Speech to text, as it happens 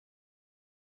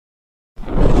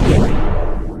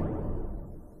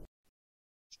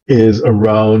is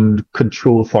around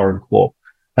control foreign corp.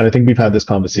 And I think we've had this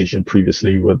conversation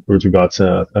previously with regard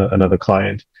to another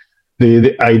client.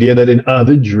 The idea that in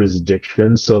other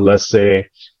jurisdictions, so let's say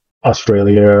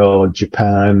Australia or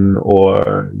Japan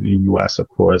or the US, of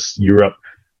course, Europe,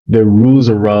 there are rules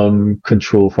around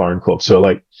control foreign corp. So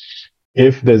like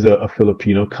if there's a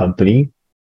Filipino company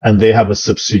and they have a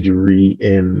subsidiary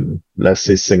in, let's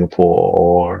say, Singapore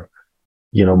or,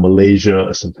 Malaysia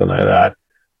or something like that,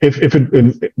 if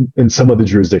in some other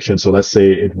jurisdiction, so let's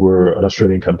say it were an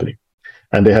Australian company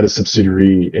and they had a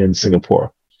subsidiary in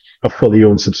Singapore, a fully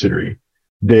owned subsidiary,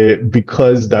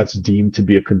 because that's deemed to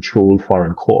be a controlled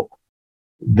foreign corp,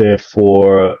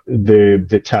 therefore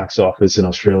the tax office in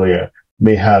Australia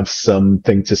may have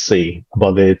something to say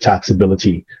about the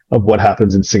taxability of what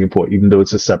happens in Singapore, even though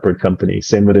it's a separate company.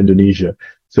 Same with Indonesia.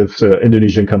 So if an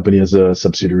Indonesian company has a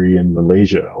subsidiary in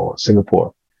Malaysia or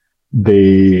Singapore,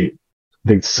 the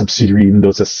subsidiary, even though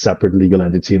it's a separate legal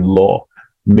entity in law,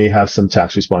 may have some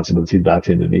tax responsibility back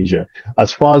to Indonesia.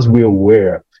 As far as we're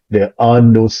aware, there are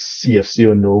no CFC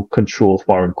or no control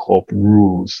foreign corp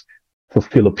rules for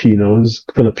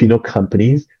Filipino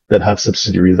companies that have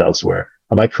subsidiaries elsewhere.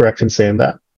 Am I correct in saying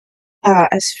that?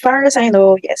 As far as I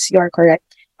know, yes, you are correct.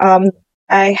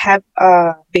 I have,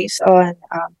 based on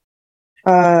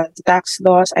the tax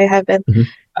laws, I haven't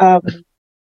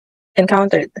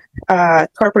encountered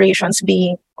corporations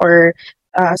being or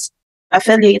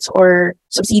affiliates or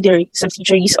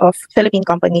subsidiaries of Philippine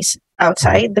companies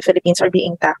outside the Philippines are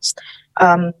being taxed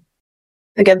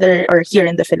together or here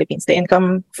in the Philippines. The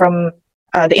income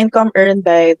earned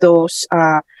by those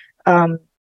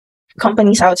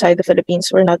companies outside the Philippines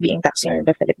were not being taxed here in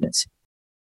the Philippines.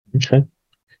 Okay,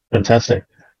 fantastic.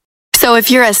 So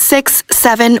if you're a 6,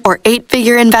 7, or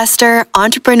 8-figure investor,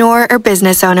 entrepreneur, or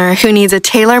business owner who needs a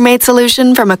tailor-made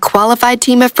solution from a qualified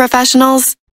team of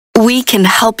professionals, we can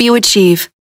help you achieve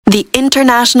the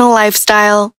international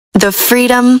lifestyle, the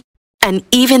freedom, and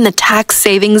even the tax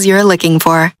savings you're looking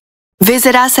for.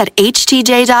 Visit us at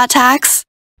htj.tax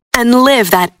and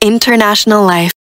live that international life.